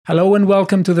Hello and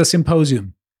welcome to the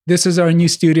Symposium. This is our new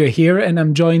studio here, and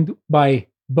I'm joined by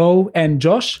Beau and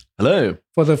Josh. Hello.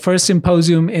 For the first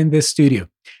symposium in this studio.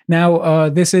 Now,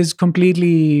 this is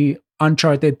completely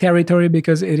uncharted territory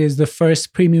because it is the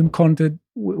first premium content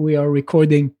we are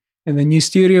recording in the new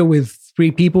studio with 3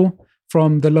 people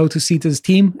from the Lotus Eaters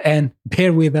team, and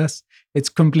bear with us, it's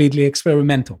completely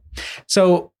experimental.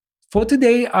 So for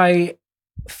today, I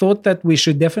thought that we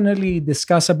should definitely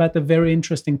discuss about a very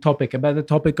interesting topic, about the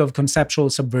topic of conceptual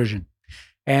subversion.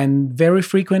 And very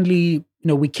frequently,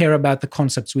 we care about the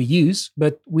concepts we use,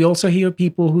 but we also hear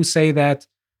people who say that,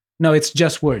 no, it's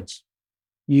just words.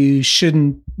 You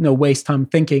shouldn't, waste time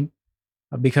thinking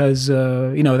because,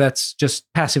 that's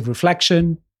just passive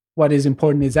reflection. What is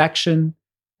important is action.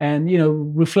 And,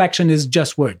 reflection is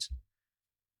just words.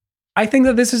 I think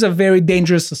that this is a very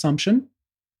dangerous assumption.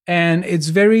 And it's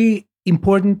very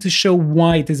important to show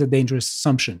why it is a dangerous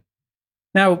assumption.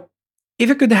 Now, if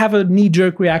you could have a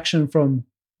knee-jerk reaction from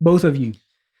both of you.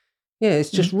 Yeah,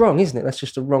 it's just wrong, isn't it? That's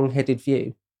just a wrong-headed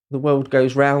view. The world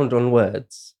goes round on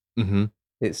words. Mm-hmm.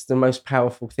 It's the most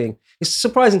powerful thing. It's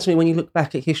surprising to me when you look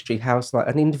back at history how it's like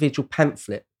an individual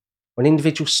pamphlet or an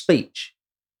individual speech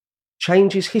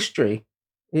changes history.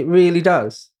 It really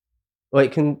does. Or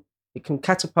it can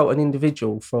catapult an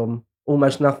individual from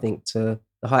almost nothing to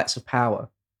the heights of power.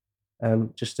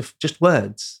 Just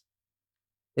words.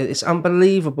 It's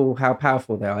unbelievable how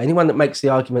powerful they are. Anyone that makes the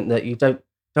argument that you don't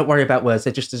worry about words,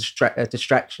 they're just a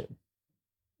distraction.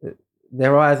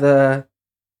 They're either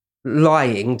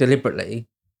lying deliberately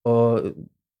or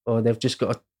they've just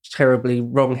got a terribly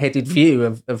wrong-headed view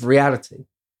of reality.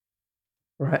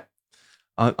 Right?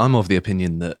 I'm of the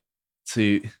opinion that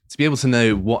to be able to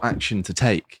know what action to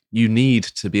take, you need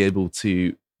to be able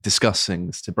to discuss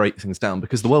things, to break things down,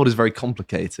 because the world is very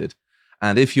complicated.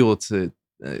 And if you're to,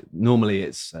 normally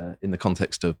it's in the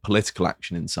context of political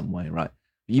action in some way, right?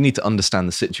 You need to understand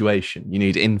the situation. You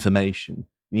need information.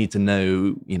 You need to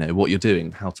know, what you're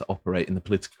doing, how to operate in the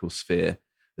political sphere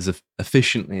as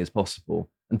efficiently as possible.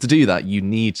 And to do that, you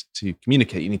need to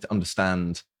communicate. You need to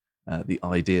understand the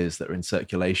ideas that are in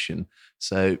circulation.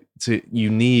 So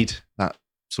you need that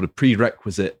sort of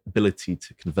prerequisite ability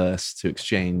to converse, to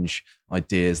exchange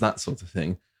ideas, that sort of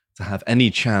thing, to have any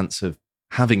chance of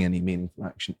having any meaningful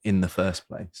action in the first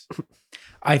place.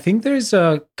 I think there's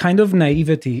a kind of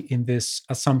naivety in this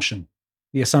assumption,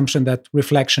 the assumption that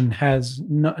reflection has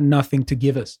nothing to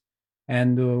give us.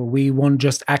 And we want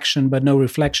just action, but no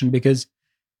reflection, because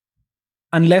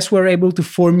unless we're able to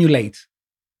formulate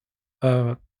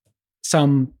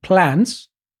some plans,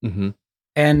 mm-hmm.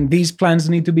 and these plans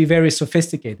need to be very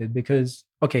sophisticated because,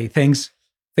 okay, things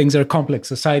are complex,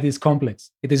 society is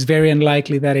complex. It is very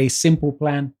unlikely that a simple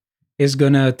plan is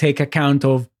going to take account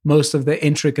of most of the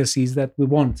intricacies that we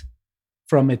want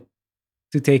from it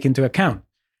to take into account.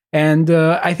 And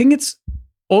I think it's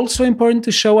also important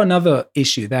to show another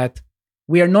issue, that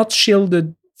we are not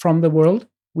shielded from the world.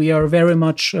 We are very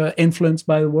much influenced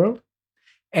by the world.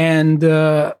 And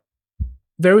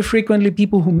very frequently,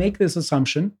 people who make this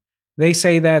assumption, they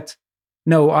say that,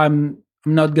 no, I'm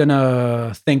not going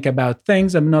to think about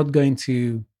things. I'm not going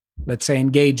to, let's say,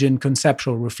 engage in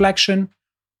conceptual reflection.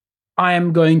 I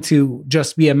am going to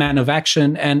just be a man of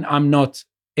action, and I'm not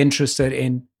interested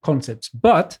in concepts.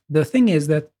 But the thing is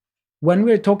that when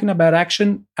we're talking about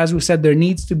action, as we said, there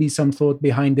needs to be some thought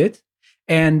behind it.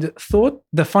 And thought,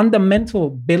 the fundamental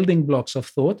building blocks of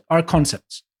thought are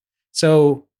concepts.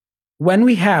 So when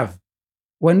we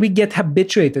get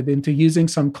habituated into using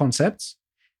some concepts,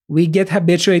 we get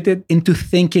habituated into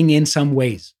thinking in some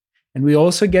ways. And we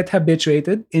also get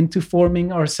habituated into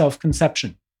forming our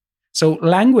self-conception. So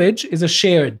language is a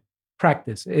shared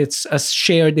practice. It's a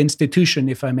shared institution,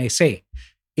 if I may say.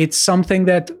 It's something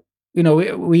that,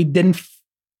 we didn't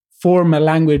form a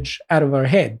language out of our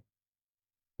head,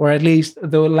 or at least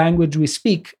the language we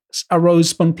speak arose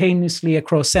spontaneously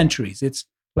across centuries. It's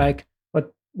like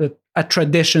a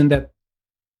tradition that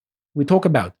we talk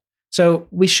about. So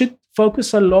we should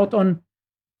focus a lot on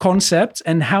concepts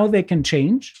and how they can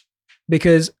change,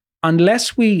 because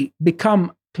unless we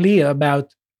become clear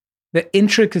about the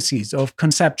intricacies of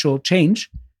conceptual change,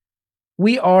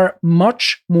 we are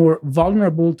much more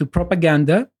vulnerable to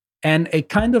propaganda, and a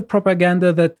kind of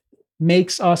propaganda that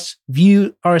makes us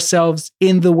view ourselves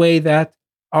in the way that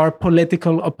our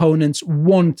political opponents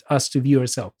want us to view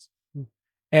ourselves.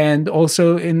 And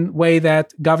also in way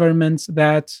that governments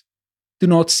that do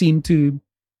not seem to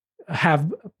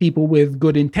have people with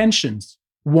good intentions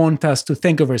want us to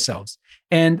think of ourselves.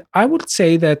 And I would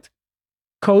say that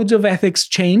codes of ethics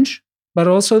change, but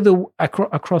also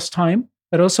across time,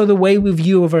 but also the way we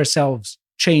view of ourselves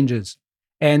changes.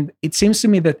 And it seems to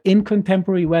me that in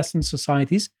contemporary Western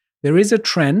societies, there is a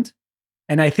trend.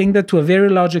 And I think that to a very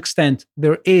large extent,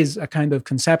 there is a kind of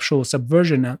conceptual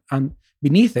subversion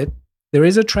beneath it. There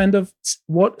is a trend of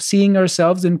seeing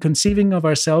ourselves and conceiving of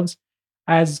ourselves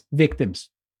as victims.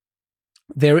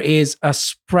 There is a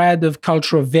spread of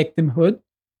culture of victimhood,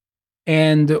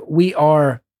 and we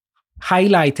are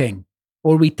highlighting,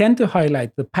 or we tend to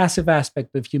highlight, the passive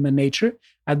aspect of human nature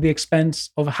at the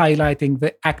expense of highlighting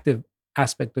the active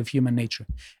aspect of human nature.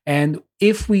 And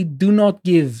if we do not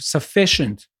give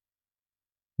sufficient,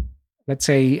 let's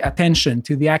say, attention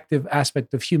to the active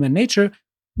aspect of human nature,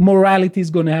 morality is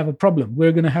going to have a problem.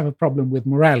 We're going to have a problem with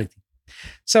morality.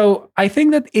 So I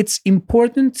think that it's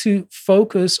important to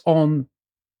focus on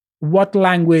what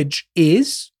language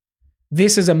is.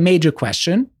 This is a major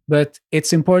question, but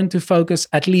it's important to focus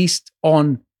at least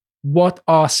on what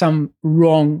are some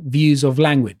wrong views of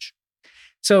language.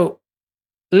 So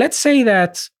let's say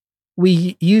that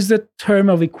we use the term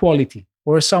of equality,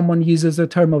 or someone uses the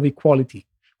term of equality.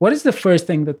 What is the first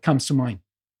thing that comes to mind?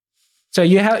 So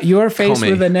you're faced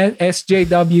with an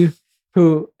SJW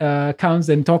who comes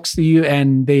and talks to you,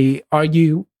 and they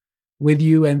argue with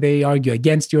you, and they argue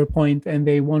against your point, and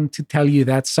they want to tell you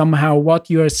that somehow what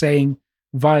you are saying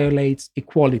violates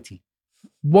equality.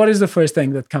 What is the first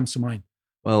thing that comes to mind?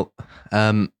 Well,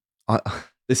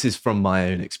 this is from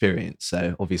my own experience.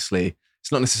 So obviously,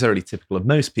 it's not necessarily typical of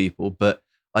most people, but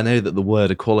I know that the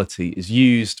word equality is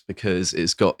used because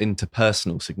it's got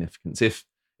interpersonal significance. If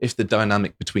the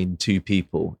dynamic between two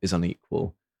people is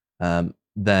unequal,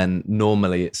 then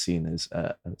normally it's seen as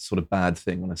a sort of bad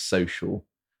thing on a social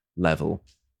level.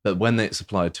 But when it's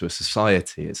applied to a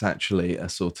society, it's actually a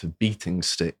sort of beating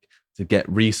stick to get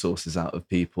resources out of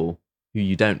people who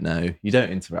you don't know, you don't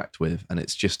interact with, and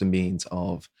it's just a means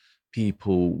of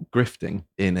people grifting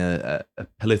in a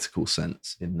political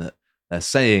sense, in that they're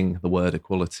saying the word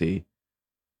equality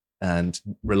and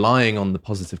relying on the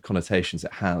positive connotations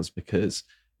it has because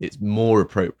it's more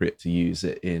appropriate to use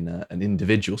it in an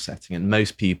individual setting. And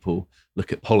most people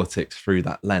look at politics through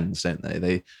that lens, don't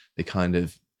they? They kind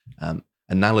of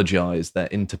analogize their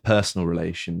interpersonal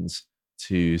relations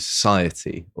to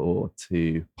society or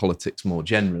to politics more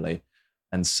generally.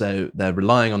 And so they're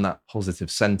relying on that positive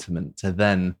sentiment to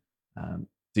then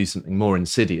do something more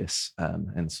insidious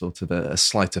and sort of a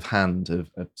sleight of hand of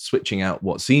switching out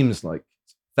what seems like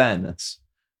fairness,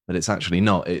 but it's actually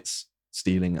not. It's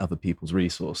stealing other people's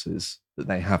resources that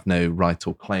they have no right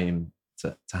or claim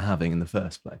to having in the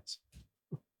first place.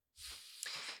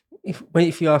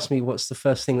 If you ask me what's the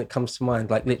first thing that comes to mind,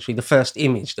 like literally the first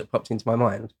image that popped into my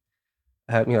mind,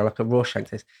 like a Rorschach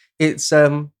test, it's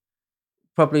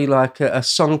probably like a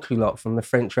sans-culotte from the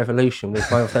French Revolution with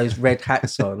one of those red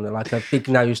hats on, like a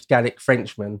big-nosed Gallic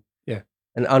Frenchman,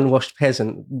 an unwashed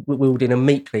peasant wielding a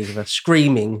meat cleaver,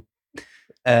 screaming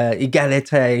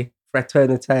égalité,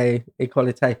 fraternité,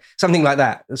 égalité, something like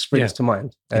that springs to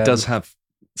mind. It does have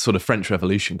sort of French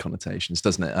Revolution connotations,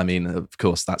 doesn't it? I mean, of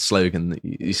course, that slogan that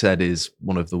you said is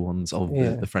one of the ones of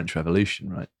the French Revolution,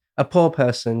 right? A poor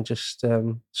person just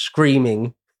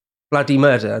screaming bloody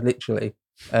murder, literally,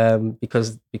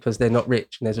 because they're not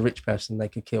rich and there's a rich person they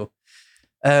could kill.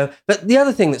 But the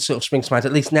other thing that sort of springs to mind,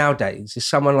 at least nowadays, is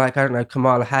someone like, I don't know,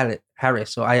 Kamala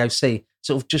Harris or AOC,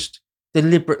 sort of just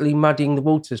deliberately muddying the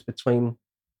waters between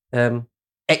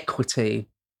equity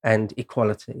and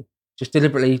equality, just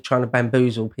deliberately trying to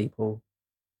bamboozle people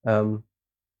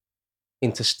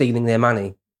into stealing their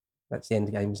money. That's the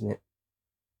end game, isn't it?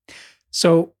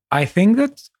 So I think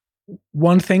that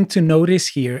one thing to notice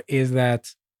here is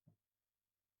that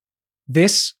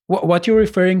what you're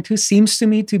referring to seems to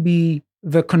me to be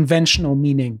the conventional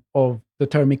meaning of the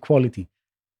term equality,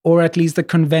 or at least the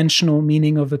conventional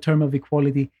meaning of the term of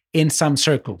equality in some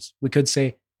circles. We could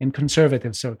say in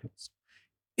conservative circles.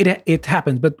 It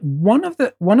happens. But one of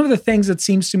the things that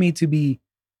seems to me to be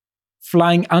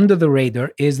flying under the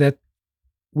radar is that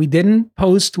we didn't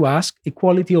pose to ask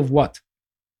equality of what.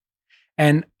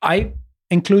 And I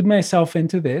include myself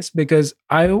into this because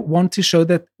I want to show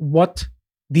that what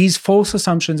these false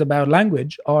assumptions about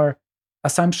language are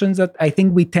assumptions that I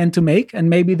think we tend to make, and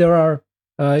maybe there are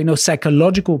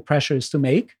psychological pressures to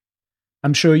make.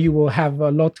 I'm sure you will have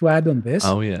a lot to add on this.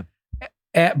 Oh yeah.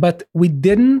 But we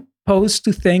didn't pose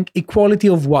to think equality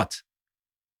of what.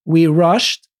 We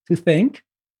rushed to think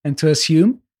and to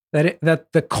assume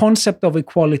that the concept of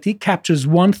equality captures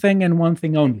one thing and one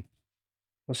thing only.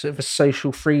 Sort of a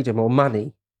social freedom or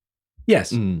money.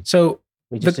 Yes. So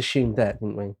we just assumed that,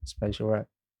 didn't we? I suppose you're right.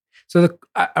 So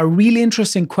a really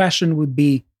interesting question would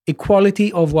be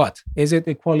equality of what? Is it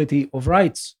equality of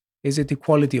rights? Is it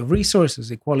equality of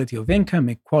resources, equality of income,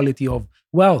 equality of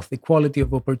wealth, equality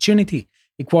of opportunity,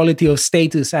 equality of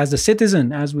status as a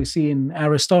citizen, as we see in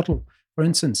Aristotle, for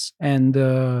instance, and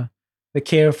the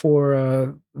care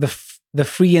for the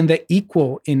free and the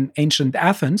equal in ancient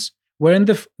Athens, weren't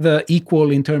the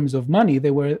equal in terms of money,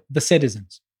 they were the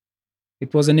citizens.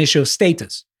 It was an issue of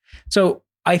status. So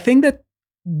I think that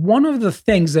one of the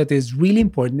things that is really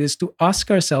important is to ask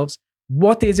ourselves,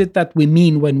 what is it that we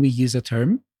mean when we use a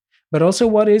term? But also,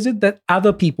 what is it that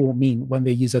other people mean when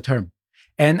they use a term?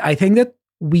 And I think that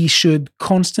we should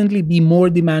constantly be more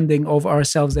demanding of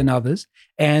ourselves and others.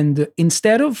 And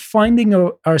instead of finding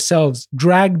ourselves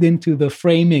dragged into the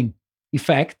framing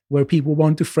effect, where people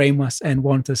want to frame us and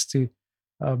want us to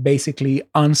basically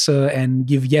answer and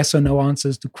give yes or no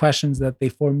answers to questions that they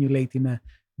formulate in a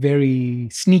very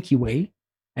sneaky way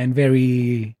and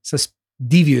very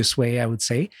devious way, I would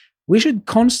say, we should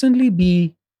constantly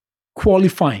be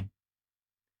qualifying.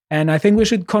 And I think we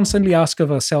should constantly ask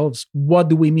of ourselves, what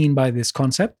do we mean by this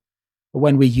concept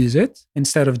when we use it,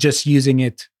 instead of just using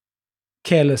it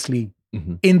carelessly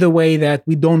in the way that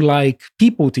we don't like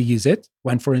people to use it.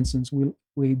 When, for instance,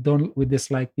 we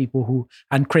dislike people who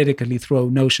uncritically throw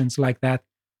notions like that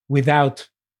without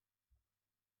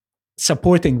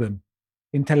supporting them,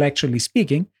 intellectually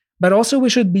speaking. But also we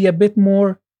should be a bit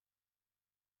more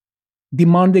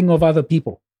demanding of other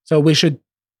people. So we should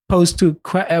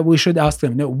we should ask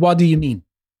them, no, what do you mean?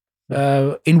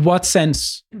 In what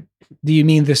sense do you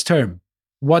mean this term?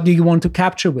 What do you want to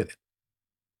capture with it?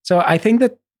 So I think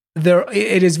that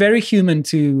it is very human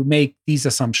to make these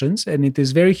assumptions, and it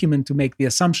is very human to make the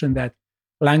assumption that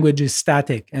language is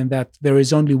static and that there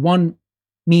is only one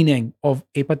meaning of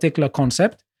a particular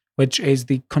concept, which is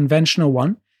the conventional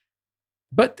one,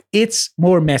 but it's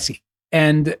more messy.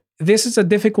 And this is a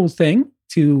difficult thing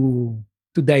to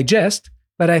digest,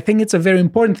 but I think it's a very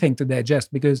important thing to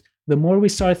digest, because the more we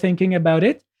start thinking about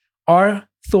it, our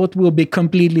thought will be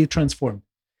completely transformed.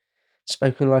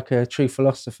 Spoken like a true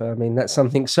philosopher. I mean, that's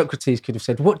something Socrates could have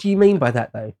said. What do you mean by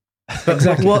that, though? But,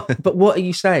 exactly. But what are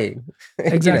you saying?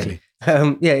 Exactly.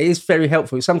 Yeah, it is very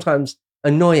helpful. It's sometimes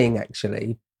annoying,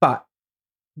 actually, but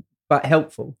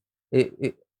helpful.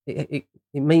 It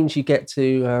means you get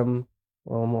to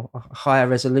a higher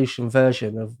resolution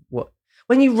version of what.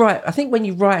 When you write, I think when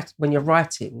you're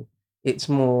writing, it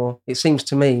seems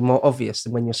to me more obvious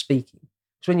than when you're speaking.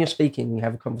 Because when you're speaking, you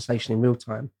have a conversation in real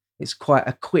time. It's quite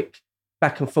a quick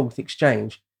back and forth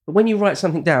exchange. But when you write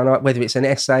something down, whether it's an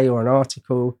essay or an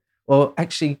article, or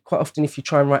actually quite often if you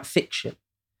try and write fiction,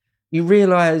 you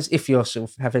realize, if you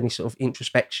sort of have any sort of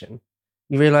introspection,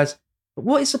 you realize,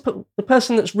 what is the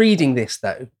person that's reading this,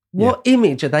 though? What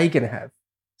image are they going to have?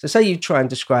 So say you try and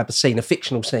describe a scene, a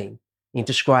fictional scene, you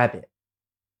describe it.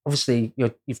 Obviously,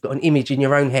 you've got an image in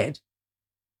your own head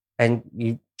and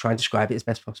you try and describe it as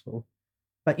best possible.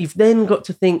 But you've then got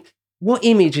to think, what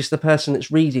image is the person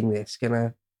that's reading this going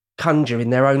to conjure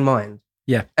in their own mind?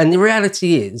 Yeah. And the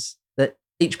reality is that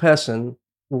each person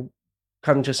will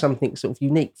conjure something sort of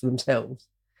unique for themselves.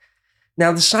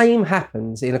 Now, the same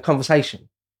happens in a conversation,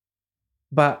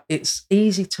 but it's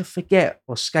easy to forget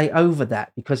or skate over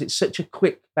that because it's such a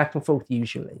quick back and forth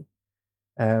usually.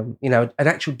 An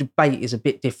actual debate is a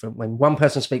bit different when one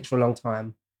person speaks for a long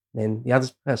time, then the other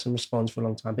person responds for a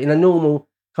long time. But in a normal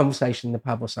conversation in the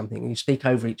pub or something, you speak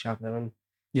over each other and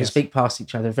you speak past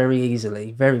each other very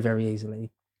easily, very, very easily.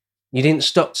 You didn't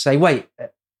stop to say, wait,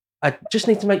 I just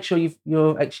need to make sure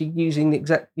you're actually using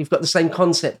you've got the same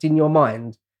concept in your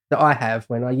mind that I have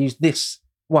when I use this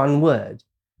one word.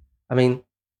 I mean,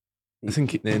 I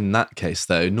think in that case,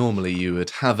 though, normally you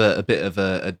would have a bit of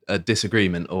a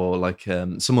disagreement, or like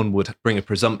someone would bring a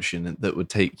presumption that would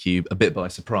take you a bit by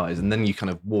surprise, and then you kind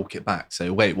of walk it back.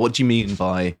 So, wait, what do you mean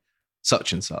by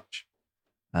such and such?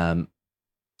 But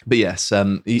yes,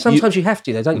 sometimes you have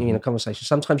to, though, don't you? In a conversation,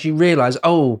 sometimes you realise,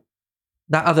 oh,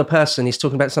 that other person is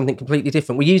talking about something completely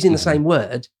different. We're using the same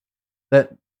word,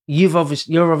 but you're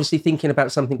obviously thinking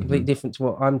about something completely different to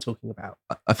what I'm talking about.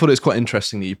 I thought it was quite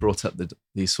interesting that you brought up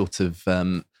these sort of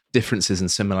differences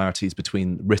and similarities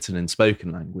between written and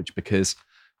spoken language, because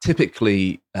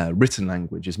typically written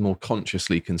language is more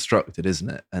consciously constructed, isn't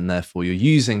it? And therefore you're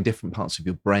using different parts of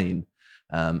your brain,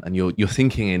 and you're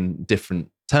thinking in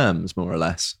different terms, more or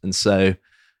less. And so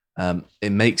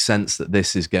it makes sense that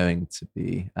this is going to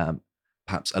be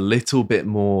perhaps a little bit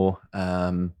more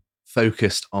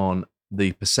focused on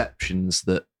the perceptions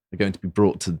that are going to be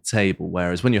brought to the table.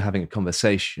 Whereas when you're having a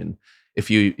conversation, if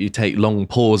you take long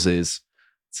pauses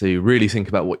to really think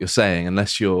about what you're saying,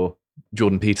 unless you're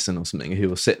Jordan Peterson or something who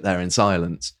will sit there in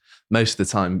silence, most of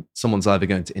the time someone's either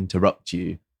going to interrupt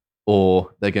you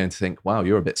or they're going to think, wow,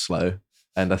 you're a bit slow.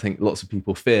 And I think lots of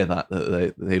people fear that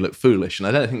they look foolish. And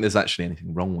I don't think there's actually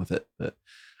anything wrong with it. But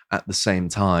at the same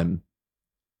time,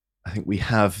 I think we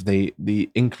have the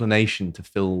inclination to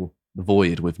fill the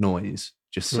void with noise,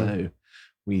 just so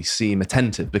we seem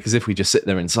attentive. Because if we just sit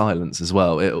there in silence as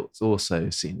well, it also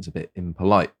seems a bit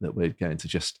impolite that we're going to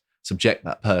just subject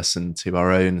that person to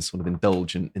our own sort of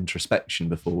indulgent introspection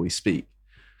before we speak.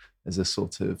 There's a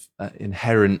sort of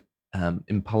inherent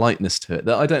impoliteness to it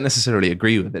that I don't necessarily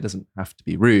agree with. It doesn't have to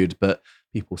be rude, but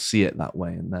people see it that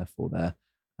way, and therefore they're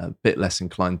a bit less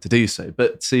inclined to do so.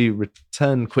 But to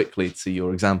return quickly to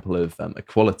your example of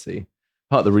equality,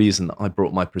 part of the reason that I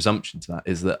brought my presumption to that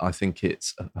is that I think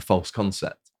it's a false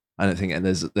concept. I don't think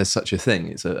there's such a thing.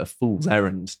 It's a fool's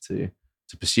errand to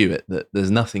pursue it, that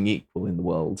there's nothing equal in the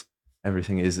world.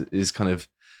 Everything is kind of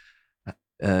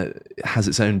has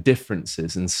its own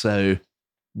differences. And so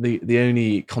the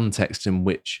only context in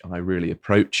which I really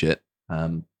approach it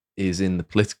is in the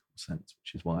political sense,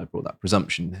 which is why I brought that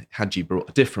presumption. Had you brought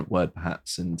a different word,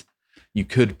 perhaps, and you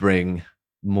could bring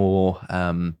more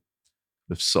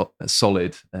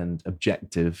solid and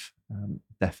objective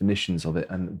definitions of it,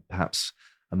 and perhaps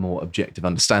a more objective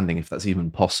understanding, if that's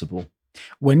even possible.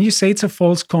 When you say it's a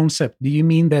false concept, do you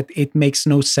mean that it makes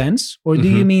no sense? Or do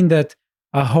you mean that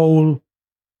a whole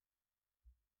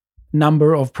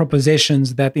number of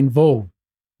propositions that involve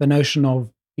the notion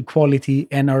of equality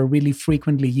and are really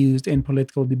frequently used in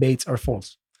political debates are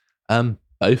false?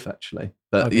 Both, actually.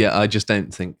 But Okay. yeah, I just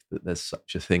don't think that there's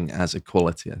such a thing as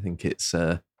equality. I think it's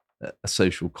a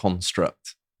social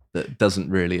construct that doesn't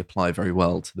really apply very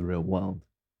well to the real world.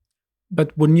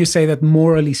 But wouldn't you say that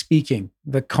morally speaking,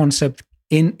 the concept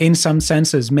in some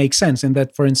senses makes sense, in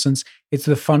that, for instance, it's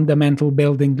the fundamental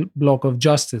building block of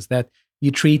justice, that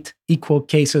you treat equal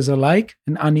cases alike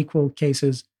and unequal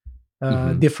cases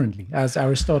differently, as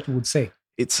Aristotle would say?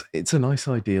 It's a nice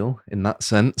ideal in that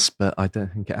sense, but I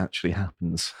don't think it actually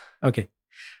happens. Okay.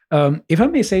 If I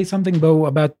may say something, Beau,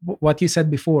 about what you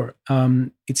said before,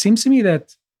 it seems to me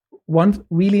that two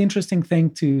really interesting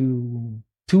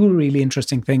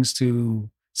things to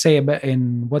say about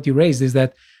in what you raised is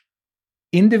that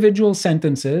individual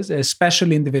sentences,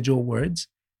 especially individual words,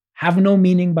 have no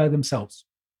meaning by themselves.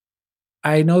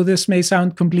 I know this may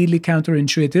sound completely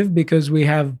counterintuitive, because we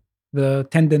have the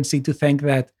tendency to think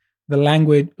that the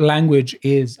language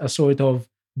is a sort of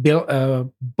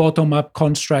bottom-up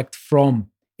construct from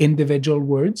individual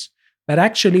words. But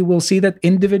actually, we'll see that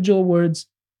individual words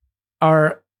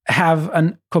have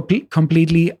a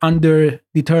completely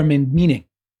underdetermined meaning.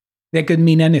 They could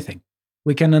mean anything.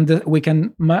 We can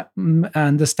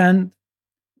understand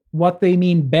what they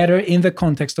mean better in the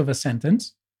context of a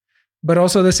sentence, but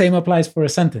also the same applies for a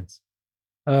sentence.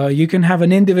 You can have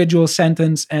an individual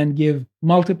sentence and give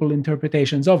multiple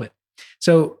interpretations of it.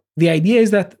 So the idea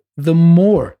is that the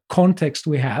more context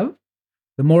we have,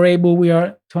 the more able we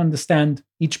are to understand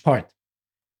each part.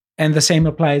 And the same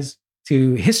applies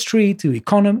to history, to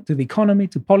the economy,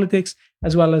 to politics,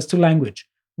 as well as to language.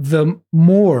 The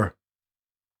more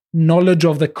knowledge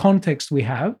of the context we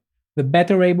have, the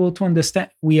better able to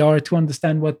understand we are to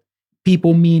understand what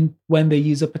people mean when they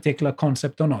use a particular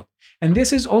concept or not. And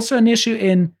this is also an issue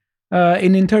in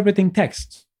interpreting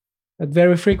texts. That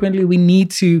very frequently we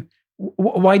need to.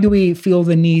 Why do we feel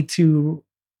the need to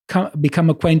become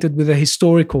acquainted with a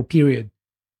historical period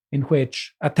in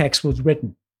which a text was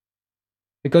written?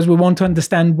 Because we want to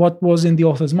understand what was in the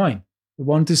author's mind. We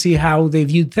want to see how they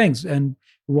viewed things, and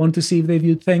we want to see if they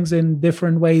viewed things in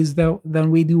different ways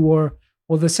than we do, or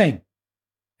the same.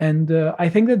 And I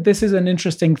think that this is an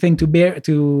interesting thing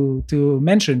to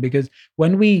mention, because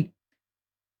when we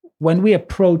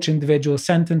approach individual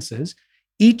sentences,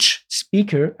 each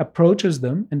speaker approaches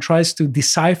them and tries to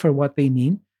decipher what they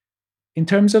mean in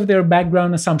terms of their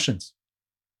background assumptions.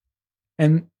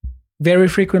 And very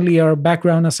frequently, our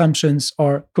background assumptions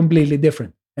are completely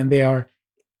different, and they are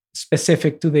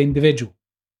specific to the individual.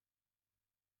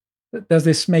 Does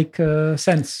this make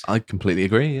sense? I completely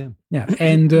agree, yeah. Yeah.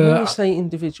 And when you say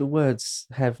individual words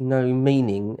have no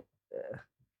meaning,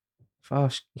 if I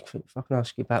can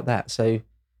ask you about that, so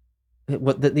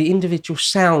what the individual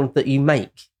sound that you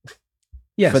make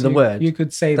yes, for the word, you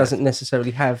could say doesn't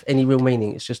necessarily have any real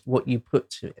meaning. It's just what you put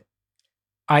to it.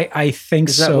 I think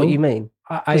so. Is that what you mean?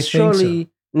 I think surely so.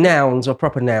 Nouns or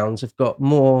proper nouns have got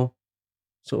more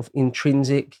sort of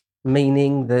intrinsic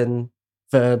meaning than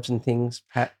verbs and things,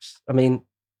 perhaps. I mean,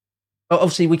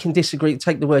 obviously we can disagree.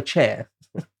 Take the word chair.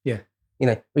 Yeah.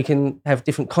 We can have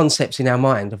different concepts in our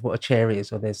mind of what a chair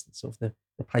is, or there's sort of the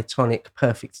Platonic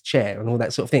perfect chair and all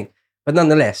that sort of thing. But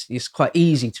nonetheless, it's quite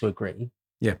easy to agree.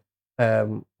 Yeah.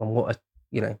 On what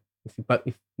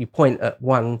if you point at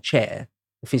one chair,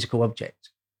 a physical object,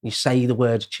 you say the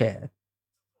word chair.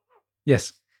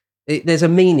 Yes. There's a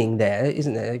meaning there,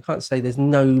 isn't there? You can't say there's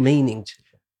no meaning to it.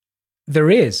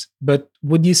 There is, but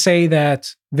would you say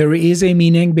that there is a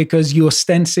meaning because you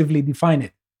ostensibly define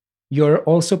it? You're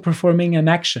also performing an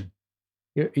action.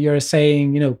 You're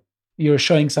saying, you're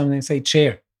showing something, say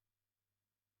chair.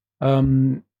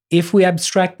 If we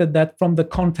abstracted that from the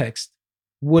context,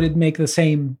 would it make the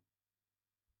same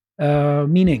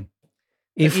meaning?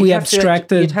 If we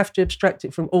abstracted... You'd have to abstract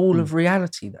it from all of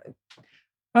reality, though.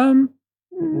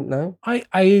 No?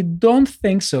 I don't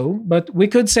think so, but we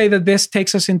could say that this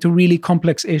takes us into really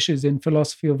complex issues in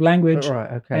philosophy of language,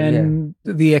 and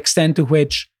the extent to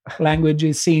which language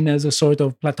is seen as a sort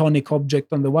of Platonic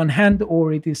object on the one hand,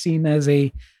 or it is seen as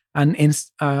an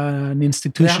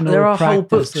institutional there are practice. Whole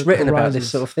books written about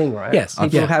this sort of thing, right? Yes.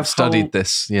 People have studied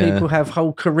this. Yeah. People have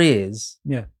whole careers,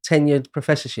 yeah, tenured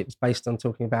professorships based on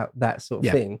talking about that sort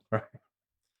of thing. Right.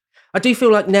 I do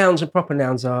feel like nouns and proper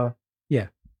nouns are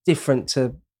different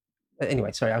to...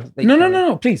 Anyway, sorry.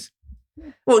 No, please.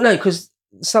 Well, no, because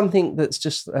something that's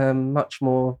just much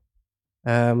more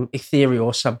ethereal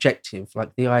or subjective,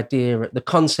 like the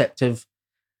concept of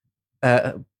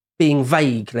being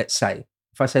vague, let's say.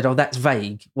 If I said, "Oh, that's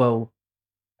vague," well,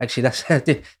 actually, that's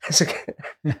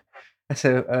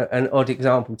an odd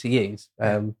example to use.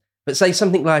 But say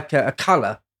something like a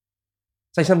color.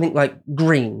 Say something like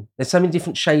green. There's so many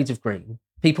different shades of green.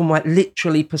 People might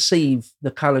literally perceive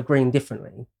the color green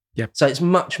differently. Yeah. So it's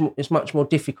much more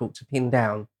difficult to pin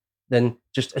down than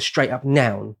just a straight up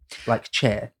noun like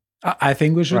chair. I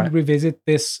think we should revisit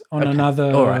this on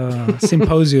another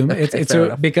symposium.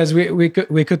 Because we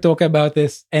could talk about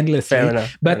this endlessly. Fair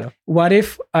enough. But what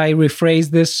if I rephrase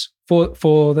this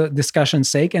for the discussion's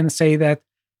sake and say that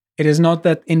it is not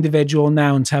that individual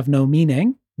nouns have no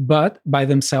meaning, but by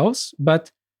themselves,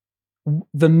 but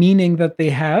the meaning that they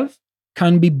have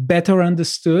can be better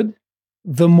understood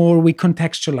the more we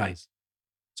contextualize.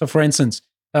 So, for instance,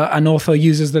 an author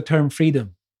uses the term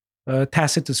freedom.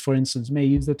 Tacitus, for instance, may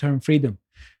use the term freedom.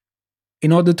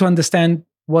 In order to understand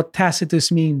what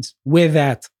Tacitus means with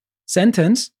that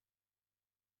sentence,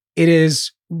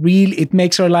 it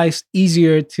makes our lives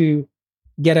easier to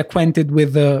get acquainted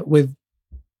with the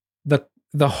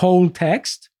whole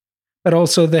text, but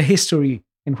also the history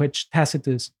in which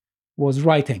Tacitus was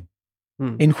writing.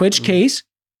 In which case,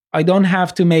 I don't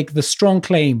have to make the strong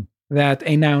claim that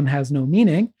a noun has no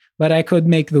meaning, but I could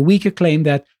make the weaker claim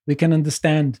that we can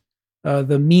understand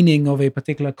the meaning of a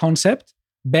particular concept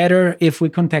better if we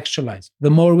contextualize.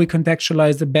 The more we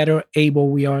contextualize, the better able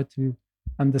we are to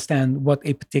understand what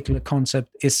a particular concept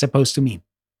is supposed to mean.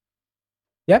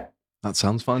 Yeah? That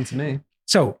sounds fine to me.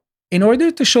 So, in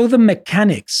order to show the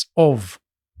mechanics of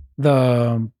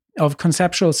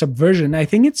conceptual subversion, I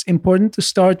think it's important to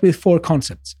start with 4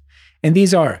 concepts. And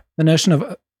these are the notion of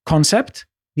a concept,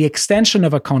 the extension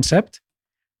of a concept,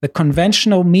 the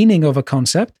conventional meaning of a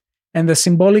concept, and the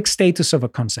symbolic status of a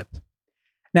concept.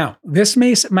 Now, this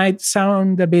might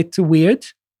sound a bit weird,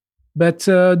 but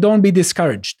don't be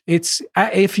discouraged. It's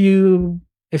if you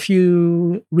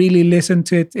really listen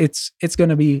to it, it's going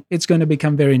to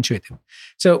become very intuitive.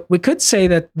 So we could say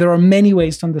that there are many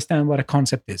ways to understand what a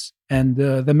concept is, and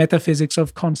the metaphysics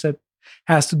of concept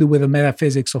has to do with the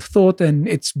metaphysics of thought, and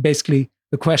it's basically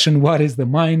the question: what is the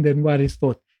mind and what is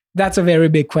thought? That's a very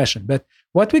big question. But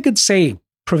what we could say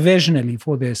provisionally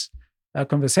for this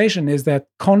conversation is that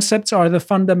concepts are the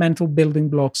fundamental building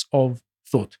blocks of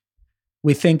thought.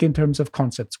 We think in terms of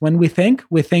concepts. When we think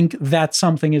that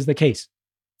something is the case.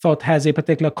 Thought has a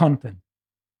particular content.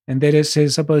 And that is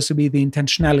supposed to be the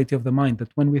intentionality of the mind,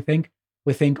 that when we think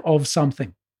of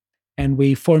something. And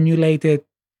we formulate it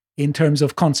in terms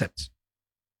of concepts.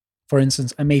 For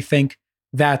instance, I may think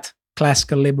that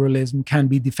classical liberalism can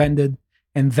be defended,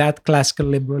 and that classical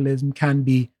liberalism can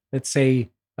be, let's say,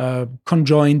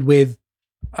 conjoined with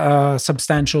a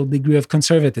substantial degree of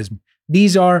conservatism.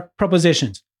 These are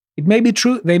propositions. It may be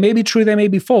true, they may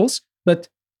be false, but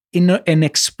in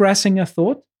expressing a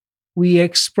thought, we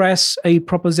express a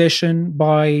proposition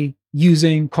by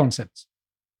using concepts.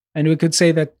 And we could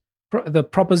say that the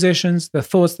propositions, the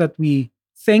thoughts that we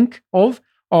think of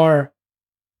are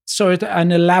sort of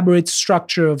an elaborate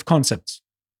structure of concepts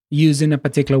used in a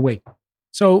particular way.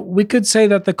 So we could say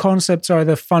that the concepts are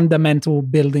the fundamental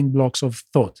building blocks of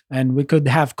thought. And we could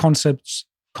have concepts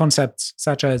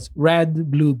such as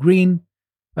red, blue, green,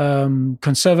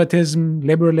 conservatism,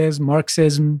 liberalism,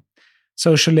 Marxism,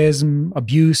 socialism,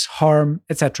 abuse, harm,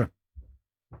 etc.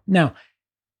 Now,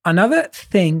 another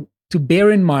thing to bear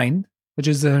in mind, which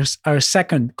is our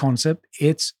second concept,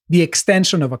 it's the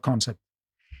extension of a concept.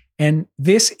 And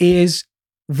this is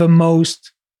the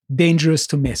most dangerous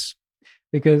to miss,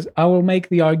 because I will make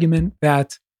the argument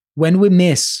that when we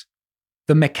miss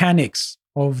the mechanics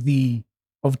of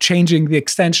changing the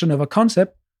extension of a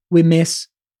concept, we miss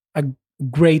a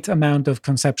great amount of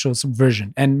conceptual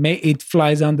subversion, and it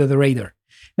flies under the radar.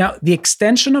 Now, the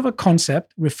extension of a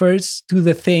concept refers to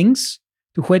the things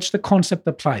to which the concept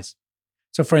applies.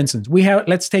 So, for instance,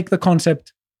 let's take the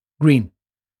concept green.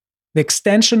 The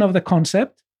extension of the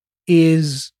concept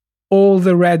is all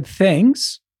the red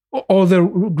things, all the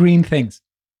green things.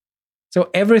 So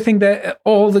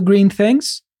all the green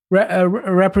things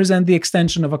represent the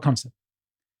extension of a concept.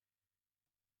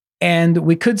 And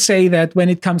we could say that when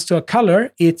it comes to a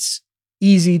color, it's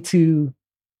easy to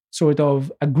sort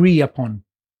of agree upon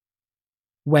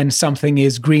when something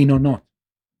is green or not.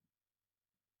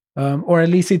 Or at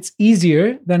least it's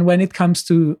easier than when it comes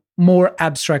to more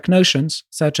abstract notions,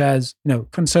 such as,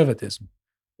 conservatism,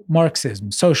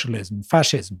 Marxism, socialism,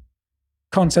 fascism,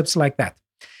 concepts like that.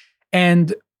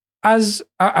 And as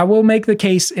I will make the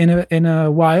case in a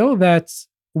while, that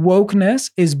wokeness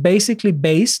is basically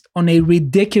based on a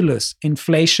ridiculous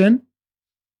inflation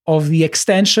of the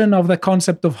extension of the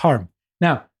concept of harm.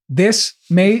 Now, this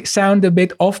may sound a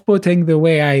bit off-putting the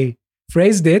way I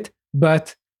phrased it,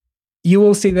 but you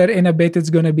will see that in a bit it's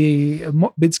going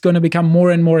to become more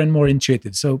and more and more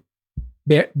intuitive. So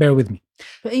bear with me.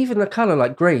 But even a color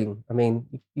like green, I mean,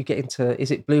 you get into,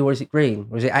 is it blue or is it green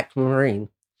or is it aquamarine?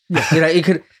 Yeah. You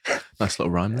could. Nice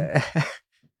little rhyme there.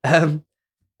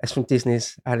 That's from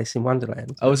Disney's Alice in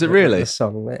Wonderland. Oh, is it really? The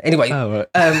song. Anyway, oh,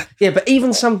 right. Yeah, but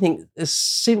even something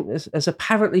as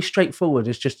apparently straightforward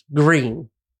as just green,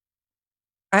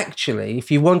 actually, if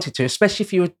you wanted to, especially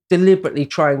if you were deliberately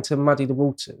trying to muddy the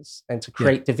waters and to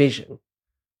create division.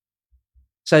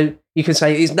 So you can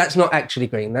say that's not actually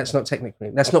green. That's not technically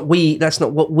green. That's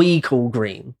not what we call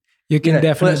green. You can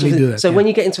definitely do that. So when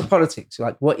you get into politics,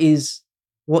 like what is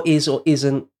or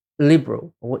isn't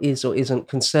liberal, or what is or isn't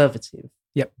conservative.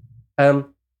 Yep.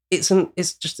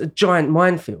 It's just a giant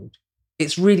minefield.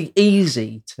 It's really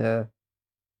easy to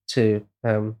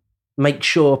make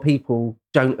sure people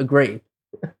don't agree.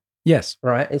 Yes.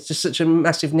 Right? It's just such a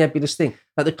massive nebulous thing.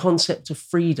 Like the concept of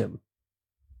freedom.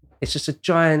 It's just a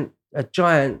giant,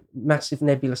 massive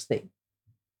nebulous thing.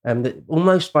 That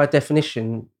almost by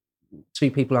definition,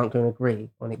 two people aren't going to agree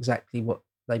on exactly what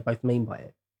they both mean by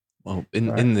it. Well,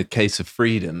 in the case of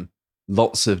freedom,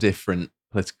 lots of different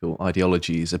political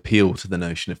ideologies appeal to the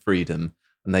notion of freedom,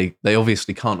 and they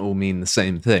obviously can't all mean the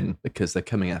same thing because they're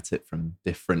coming at it from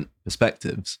different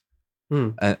perspectives.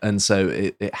 And so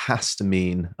it has to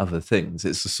mean other things.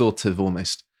 It's a sort of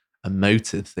almost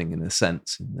emotive thing in a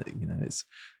sense, in that,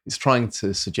 it's trying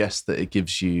to suggest that it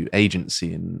gives you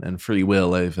agency and free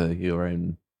will over your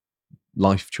own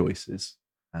life choices.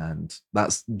 And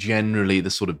that's generally the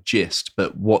sort of gist,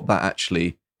 but what that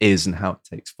actually is and how it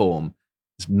takes form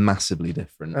is massively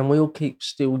different. And we all keep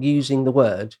still using the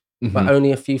word, but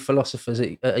only a few philosophers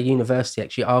at a university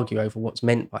actually argue over what's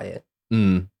meant by it.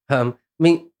 I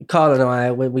mean, Carl and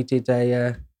I, when we did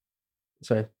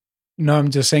sorry. No, I'm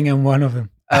just saying I'm one of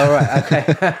them. Oh, right,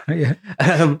 okay.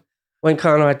 Yeah. When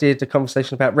Carl and I did a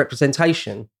conversation about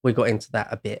representation, we got into that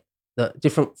a bit. That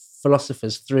different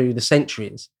philosophers through the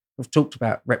centuries have talked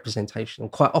about representation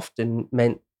and quite often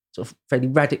meant sort of fairly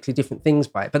radically different things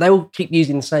by it, but they all keep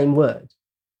using the same word.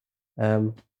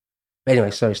 But anyway,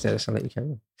 sorry, Stelios, I'll let you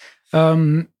carry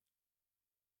on.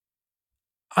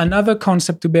 Another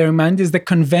concept to bear in mind is the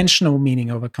conventional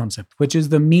meaning of a concept, which is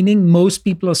the meaning most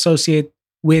people associate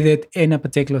with it in a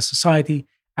particular society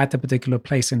at a particular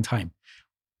place in time.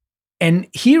 And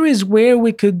here is where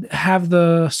we could have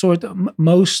the sort of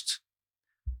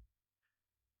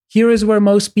here is where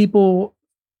most people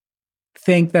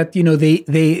think that,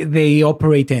 they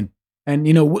operate in. And,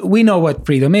 we know what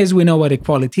freedom is, we know what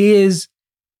equality is,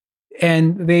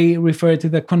 and they refer to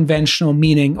the conventional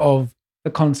meaning of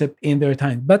the concept in their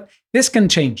time. But this can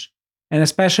change. And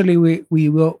especially we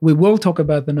will talk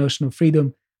about the notion of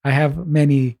freedom. I have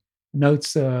many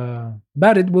notes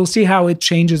about it. We'll see how it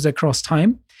changes across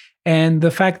time. And the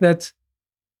fact that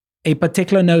a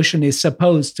particular notion is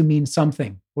supposed to mean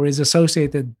something or is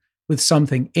associated with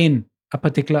something in a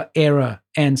particular era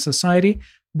and society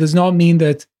does not mean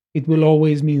that it will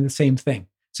always mean the same thing.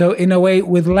 So in a way,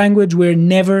 with language, we're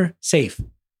never safe.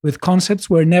 With concepts,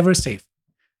 we're never safe.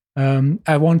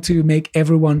 I want to make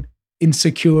everyone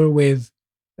insecure with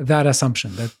that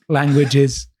assumption that language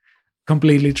is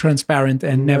completely transparent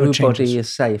and never changes. Nobody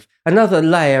is safe. Another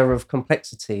layer of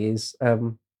complexity is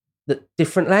that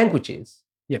different languages,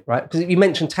 right? Because you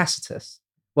mentioned Tacitus.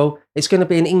 Well, it's going to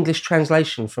be an English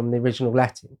translation from the original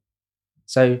Latin.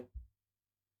 So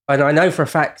and I know for a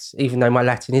fact, even though my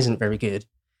Latin isn't very good,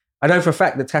 I know for a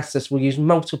fact that Tacitus will use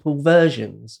multiple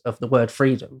versions of the word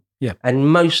freedom. Yeah. And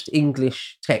most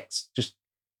English texts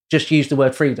just use the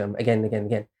word freedom again and again and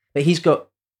again. But he's got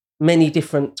many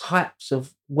different types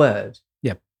of word.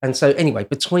 Yeah. And so anyway,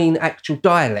 between actual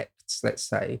dialects, let's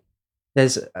say,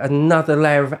 there's another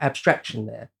layer of abstraction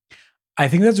there. I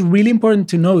think that's really important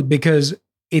to note because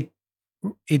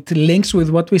it links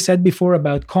with what we said before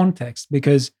about context,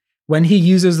 because when he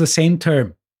uses the same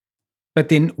term,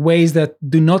 but in ways that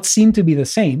do not seem to be the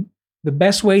same, the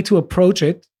best way to approach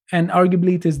it, and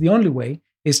arguably it is the only way,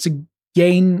 is to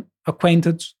gain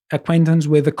acquaintance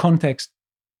with the context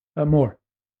more.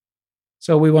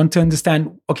 So we want to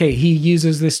understand, okay, he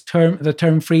uses the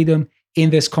term freedom in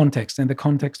this context, in the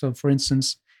context of, for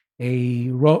instance, a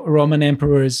Roman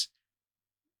emperor's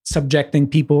subjecting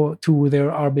people to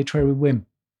their arbitrary whim.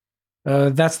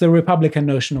 That's the Republican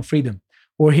notion of freedom.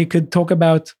 Or he could talk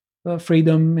about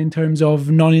freedom in terms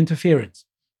of non-interference.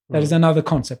 That is another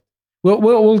concept.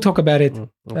 We'll talk about it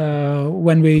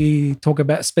when we talk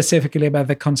about specifically about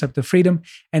the concept of freedom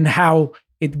and how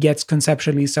it gets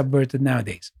conceptually subverted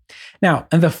nowadays. Now,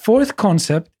 and the fourth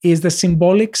concept is the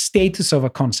symbolic status of a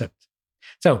concept.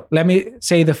 So let me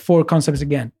say the four concepts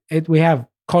again. We have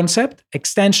concept,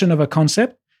 extension of a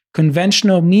concept,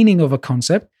 conventional meaning of a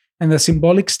concept, and the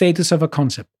symbolic status of a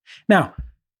concept. Now,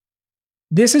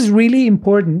 this is really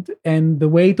important, and the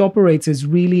way it operates is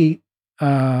really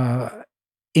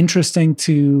interesting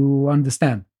to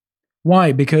understand.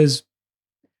 Why? Because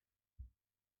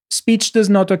speech does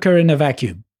not occur in a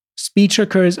vacuum. Speech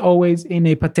occurs always in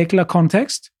a particular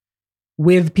context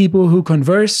with people who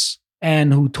converse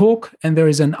and who talk, and there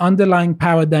is an underlying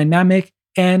power dynamic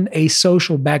and a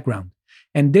social background.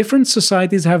 And different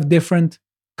societies have different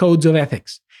codes of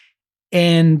ethics.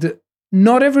 And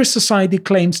not every society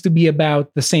claims to be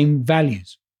about the same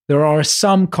values. There are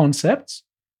some concepts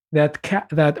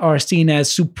that are seen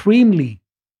as supremely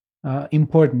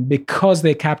important because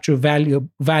they capture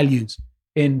values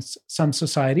in some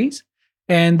societies.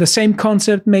 And the same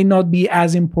concept may not be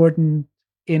as important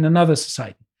in another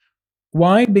society.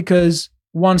 Why? Because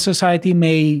one society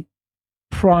may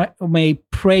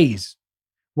praise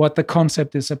what the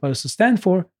concept is supposed to stand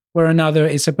for, where another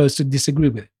is supposed to disagree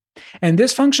with it. And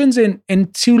this functions in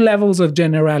two levels of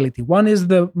generality. One is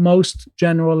the most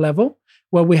general level,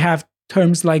 where we have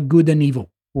terms like good and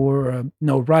evil, or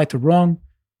right or wrong,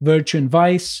 virtue and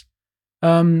vice.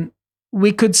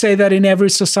 We could say that in every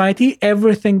society,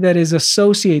 everything that is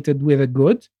associated with a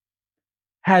good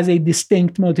has a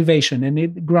distinct motivation, and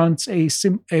it grants a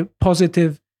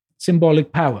positive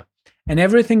symbolic power. And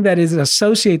everything that is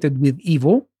associated with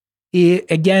evil,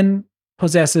 again,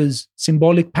 possesses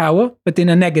symbolic power, but in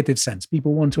a negative sense.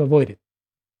 People want to avoid it.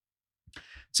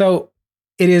 So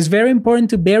it is very important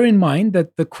to bear in mind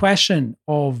that the question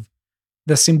of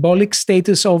the symbolic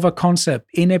status of a concept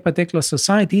in a particular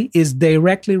society is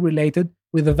directly related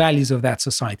with the values of that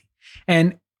society.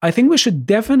 And I think we should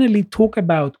definitely talk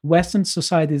about Western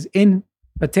societies in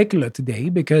particular today,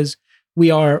 because we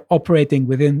are operating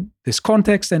within this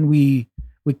context, and we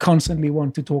constantly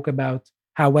want to talk about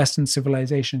how Western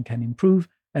civilization can improve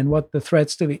and what the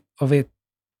threats to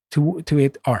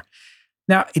it are.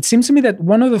 Now, it seems to me that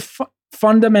one of the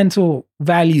fundamental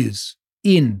values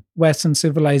in Western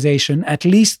civilization, at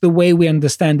least the way we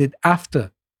understand it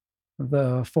after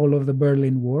the fall of the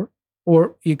Berlin Wall,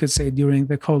 or you could say during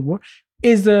the Cold War,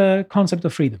 is the concept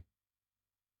of freedom.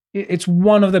 It's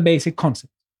one of the basic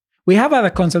concepts. We have other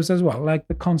concepts as well, like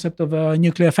the concept of a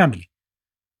nuclear family.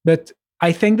 But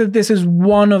I think that this is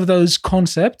one of those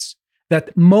concepts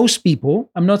that most people,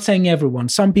 I'm not saying everyone,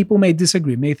 some people may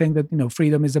disagree, may think that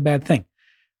freedom is a bad thing.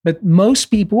 But most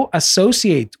people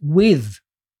associate with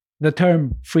the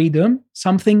term freedom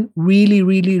something really,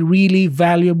 really, really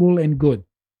valuable and good.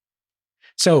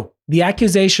 So the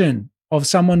accusation of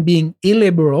someone being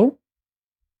illiberal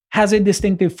has a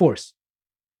distinctive force.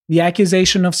 The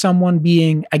accusation of someone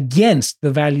being against the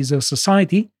values of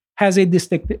society has a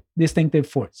distinctive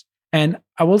force. And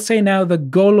I will say now the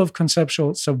goal of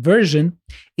conceptual subversion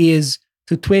is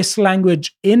to twist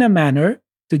language in a manner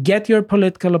to get your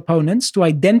political opponents to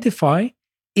identify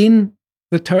in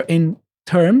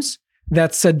terms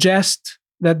that suggest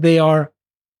that they are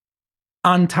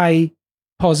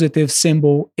anti-positive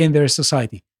symbol in their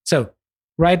society. So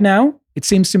right now, it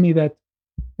seems to me that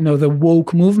the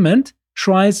woke movement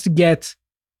tries to get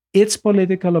its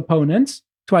political opponents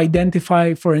to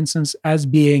identify, for instance, as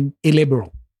being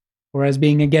illiberal or as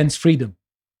being against freedom.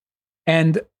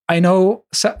 And I know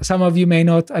some of you may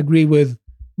not agree with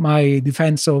my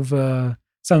defense of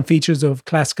some features of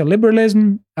classical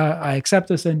liberalism. I accept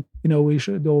this, and we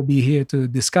should all be here to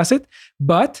discuss it.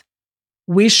 But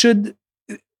we should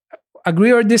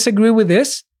agree or disagree with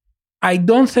this. I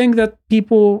don't think that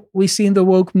people we see in the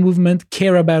woke movement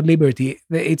care about liberty.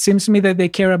 It seems to me that they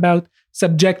care about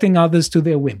subjecting others to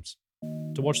their whims.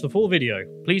 To watch the full video,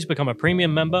 please become a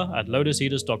premium member at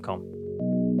lotuseaters.com.